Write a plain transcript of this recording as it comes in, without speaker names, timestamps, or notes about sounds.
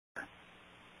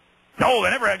No,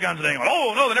 they never had guns in England.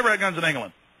 Oh, no, they never had guns in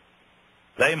England.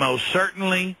 They most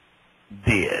certainly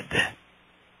did.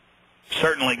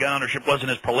 Certainly gun ownership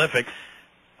wasn't as prolific.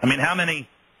 I mean, how many...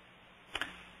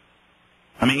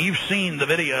 I mean, you've seen the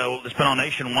video that's been on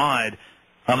nationwide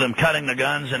of them cutting the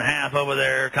guns in half over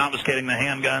there, confiscating the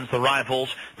handguns, the rifles.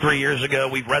 3 years ago,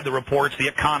 we've read the reports, The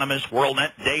Economist,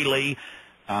 WorldNet Daily,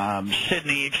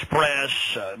 Sydney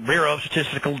Express, Bureau of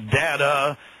Statistical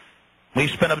Data.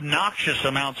 We've spent obnoxious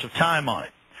amounts of time on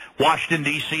it. Washington,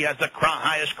 D.C. has the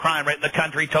highest crime rate in the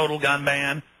country, total gun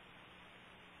ban.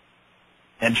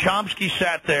 And Chomsky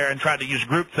sat there and tried to use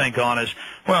groupthink on us.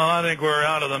 Well, I think we're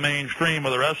out of the mainstream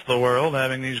of the rest of the world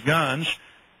having these guns.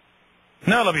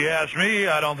 Now, if you ask me,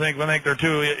 I think they're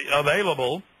too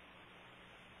available.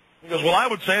 He goes, well, I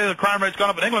would say the crime rate's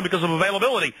gone up in England because of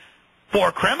availability.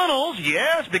 For criminals,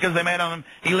 yes, because they made them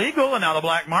illegal, and now the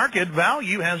black market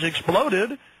value has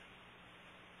exploded.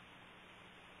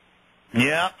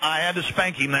 Yeah, I had to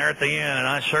spank him there at the end, and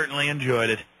I certainly enjoyed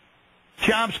it.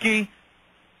 Chomsky,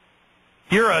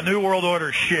 you're a New World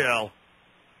Order shill,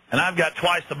 and I've got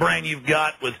twice the brain you've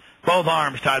got with both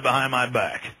arms tied behind my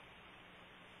back.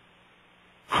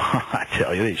 I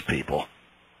tell you, these people,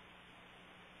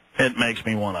 it makes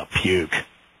me want to puke.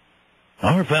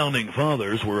 Our founding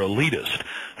fathers were elitist.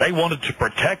 They wanted to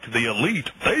protect the elite.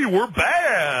 They were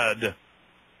bad.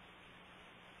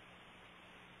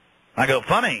 I go,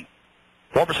 funny.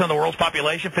 4% of the world's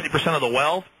population, 50% of the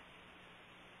wealth.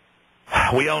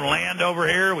 We own land over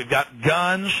here. We've got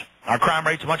guns. Our crime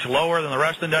rate's much lower than the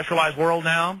rest of the industrialized world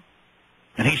now.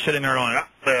 And he's sitting there going,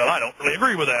 well, I don't really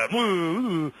agree with that.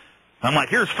 Woo. I'm like,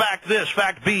 here's fact this,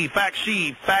 fact B, fact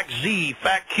C, fact Z,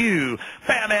 fact Q,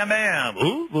 bam, bam, bam.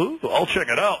 Ooh, I'll check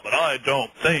it out, but I don't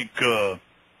think...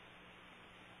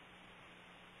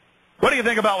 What do you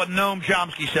think about what Noam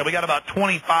Chomsky said? We got about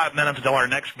 25 minutes until our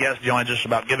next guest joins us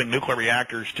about giving nuclear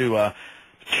reactors to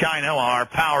China while our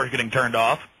power is getting turned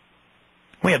off.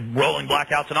 We had rolling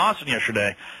blackouts in Austin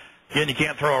yesterday. Again, you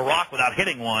can't throw a rock without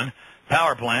hitting one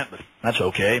power plant, but that's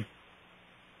okay.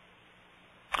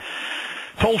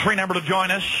 Toll-free number to join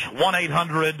us,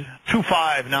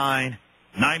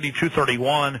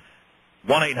 1-800-259-9231,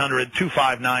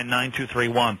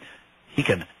 1-800-259-9231. He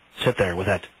can sit there with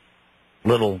that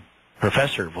little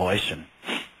professor voice and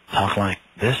talk like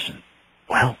this. And,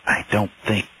 well, I don't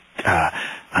think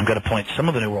I'm going to point some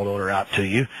of the New World Order out to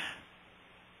you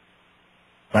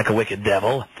like a wicked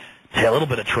devil. Say a little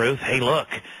bit of truth. Hey, look,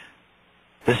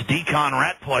 this decon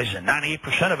rat poison,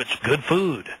 98% of it's good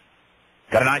food.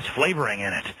 Got a nice flavoring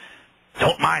in it.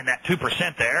 Don't mind that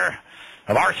 2% there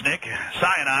of arsenic,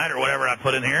 cyanide, or whatever I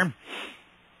put in here.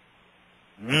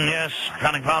 Yes,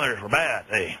 founding fathers were bad.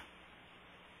 They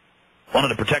wanted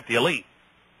to protect the elite.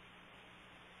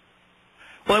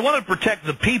 Well, they wanted to protect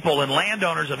the people and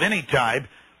landowners of any type,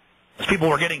 as people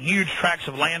were getting huge tracts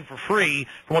of land for free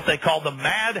from what they called the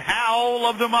mad howl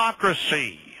of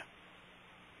democracy.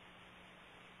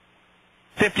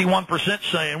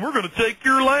 51% saying, we're going to take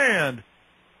your land.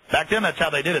 Back then, that's how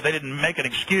they did it. They didn't make an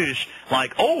excuse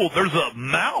like, oh, there's a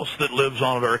mouse that lives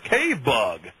on it or a cave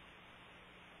bug.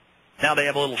 Now they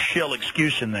have a little shill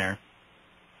excuse in there.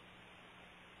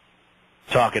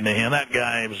 Talking to him, that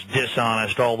guy was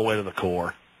dishonest all the way to the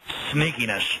core.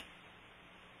 Sneakiness.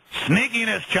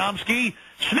 Sneakiness, Chomsky.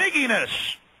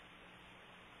 Sneakiness.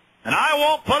 And I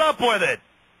won't put up with it.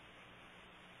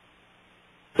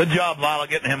 Good job, Violet,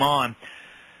 getting him on.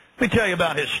 Let me tell you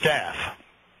about his staff.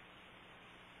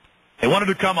 They wanted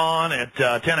to come on at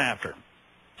 10 after.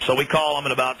 So we call them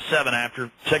at about 7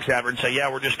 after, 6 after, and say,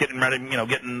 yeah, we're just getting ready,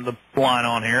 getting the line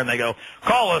on here. And they go,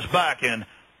 call us back. Did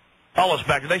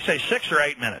they say 6 or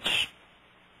 8 minutes?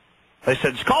 They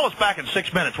said, call us back in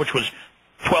 6 minutes, which was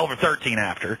 12 or 13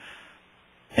 after.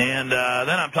 And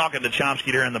then I'm talking to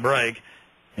Chomsky during the break.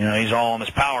 He's all on this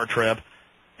power trip.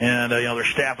 And, their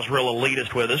staff is real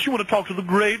elitist with us. You want to talk to the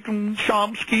great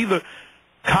Chomsky, the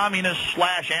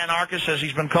communist/anarchist, as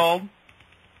he's been called?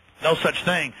 No such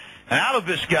thing. And out of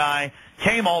this guy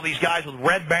came all these guys with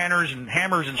red banners and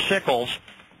hammers and sickles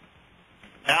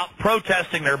out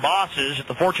protesting their bosses at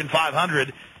the Fortune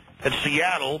 500 at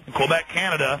Seattle, Quebec,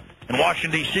 Canada, and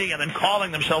Washington, D.C., and then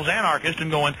calling themselves anarchists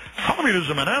and going,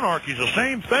 communism and anarchy is the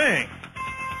same thing.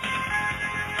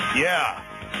 Yeah.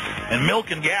 And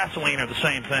milk and gasoline are the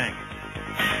same thing.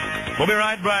 We'll be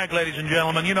right back, ladies and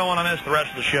gentlemen. You don't want to miss the rest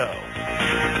of the show.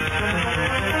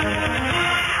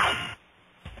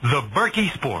 The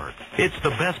Berkey Sport. It's the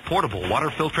best portable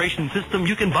water filtration system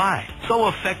you can buy. So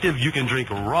effective you can drink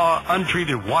raw,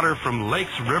 untreated water from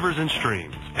lakes, rivers, and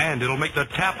streams. And it'll make the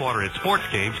tap water at sports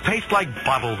games taste like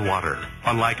bottled water.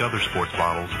 Unlike other sports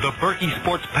bottles, the Berkey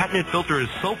Sport's patented filter is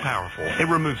so powerful, it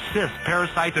removes cysts,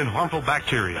 parasites, and harmful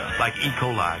bacteria like E.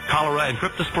 coli, cholera, and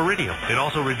cryptosporidium. It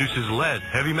also reduces lead,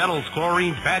 heavy metals,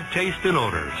 chlorine, bad taste, and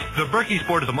odors. The Berkey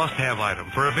Sport is a must-have item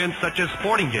for events such as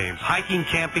sporting games, hiking,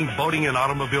 camping, boating, and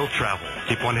automobile travel.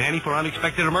 Keep one handy for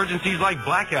unexpected emergencies like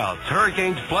blackouts,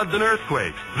 hurricanes, floods, and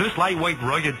earthquakes. This lightweight,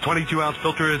 rugged 22-ounce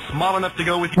filter is small enough to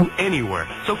go with you anywhere.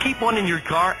 So keep one in your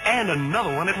car and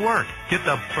another one at work. Get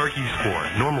the Berkey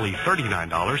Sport, normally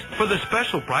 $39, for the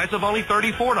special price of only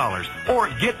 $34. Or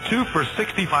get two for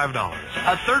 $65,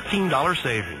 a $13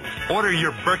 savings. Order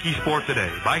your Berkey Sport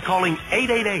today by calling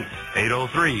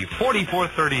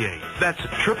 888-803-4438. That's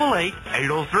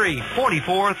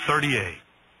 888-803-4438.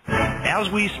 As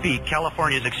we speak,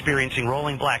 California is experiencing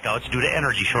rolling blackouts due to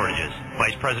energy shortages.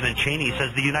 Vice President Cheney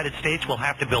says the United States will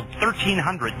have to build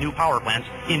 1,300 new power plants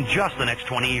in just the next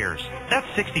 20 years. That's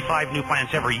 65 new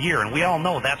plants every year, and we all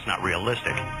know that's not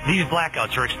realistic. These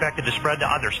blackouts are expected to spread to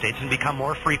other states and become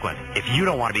more frequent. If you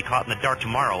don't want to be caught in the dark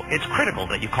tomorrow, it's critical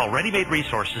that you call Ready-Made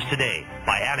Resources today.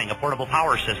 By adding a portable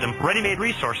power system, Ready-Made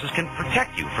Resources can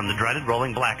protect you from the dreaded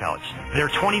rolling blackouts. Their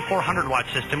 2,400-watt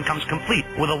system comes complete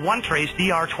with a one-trace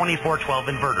DR2412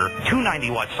 inverter, two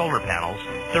 90-watt solar panels,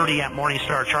 30-amp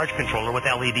Morningstar charge controller with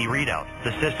LED readout.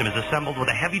 The system is assembled with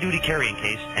a heavy-duty carrying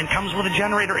case and comes with a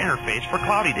generator interface for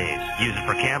cloudy days. Use it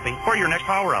for camping or your next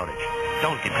power outage.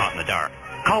 Don't get caught in the dark.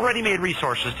 Call Ready-Made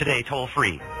Resources today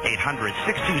toll-free,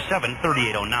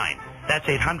 800-627-3809. That's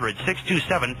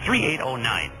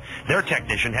 800-627-3809. Their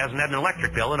technician hasn't had an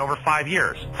electric bill in over 5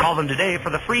 years. Call them today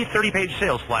for the free 30-page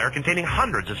sales flyer containing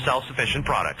hundreds of self-sufficient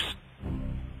products.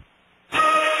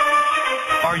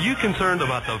 Are you concerned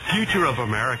about the future of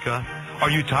America? Are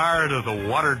you tired of the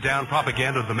watered-down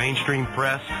propaganda of the mainstream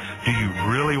press? Do you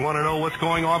really want to know what's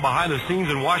going on behind the scenes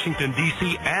in Washington,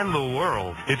 D.C. and the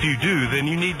world? If you do, then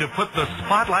you need to put the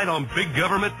spotlight on big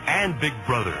government and Big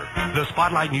Brother. The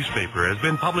Spotlight newspaper has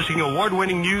been publishing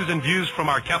award-winning news and views from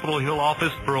our Capitol Hill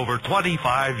office for over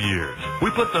 25 years.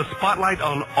 We put the spotlight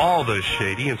on all the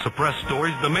shady and suppressed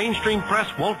stories the mainstream press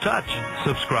won't touch.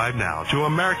 Subscribe now to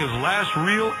America's last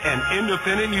real and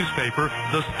independent newspaper,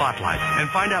 The Spotlight, and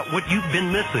find out what you've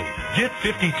been missing. Get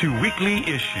 52 weekly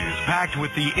issues packed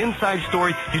with the inside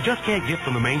story you just can't get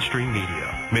from the mainstream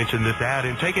media. Mention this ad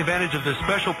and take advantage of the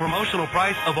special promotional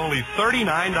price of only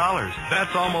 $39.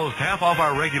 That's almost half off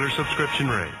our regular subscription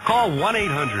rate. Call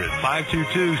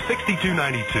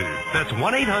 1-800-522-6292. That's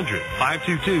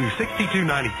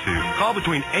 1-800-522-6292. Call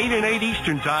between 8 and 8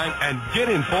 Eastern Time and get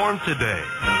informed today.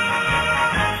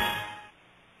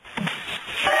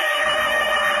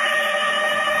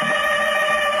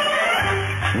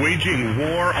 Waging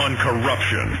war on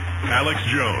corruption. Alex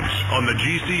Jones on the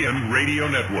GCN Radio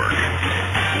Network.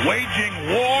 Waging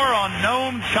war on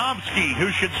Noam Chomsky,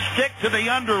 who should stick to the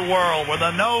underworld where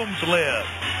the gnomes live.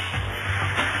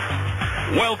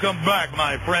 Welcome back,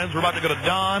 my friends. We're about to go to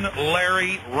Don,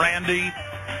 Larry, Randy,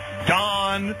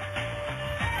 Don,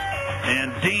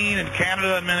 and Dean in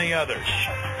Canada and many others.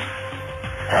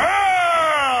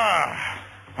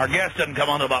 Our guest doesn't come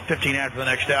on until about 15 after the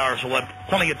next hour, so we'll have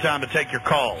plenty of time to take your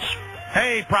calls.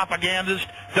 Hey, propagandist,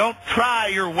 don't try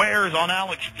your wares on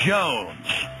Alex Jones.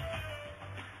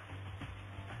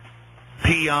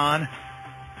 Peon.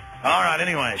 All right,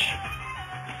 anyways.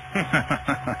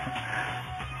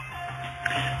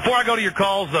 Before I go to your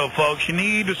calls, though, folks, you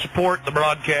need to support the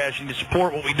broadcast. You need to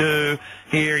support what we do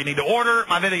here. You need to order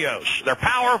my videos. They're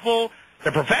powerful.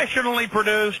 They're professionally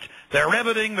produced. They're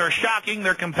riveting. They're shocking.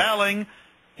 They're compelling.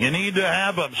 You need to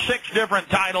have 6 different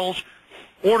titles.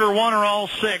 Order one or all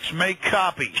 6. Make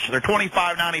copies. They're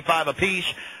 $25.95 a piece.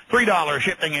 $3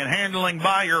 shipping and handling.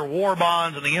 Buy your war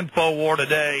bonds in the info war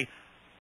today.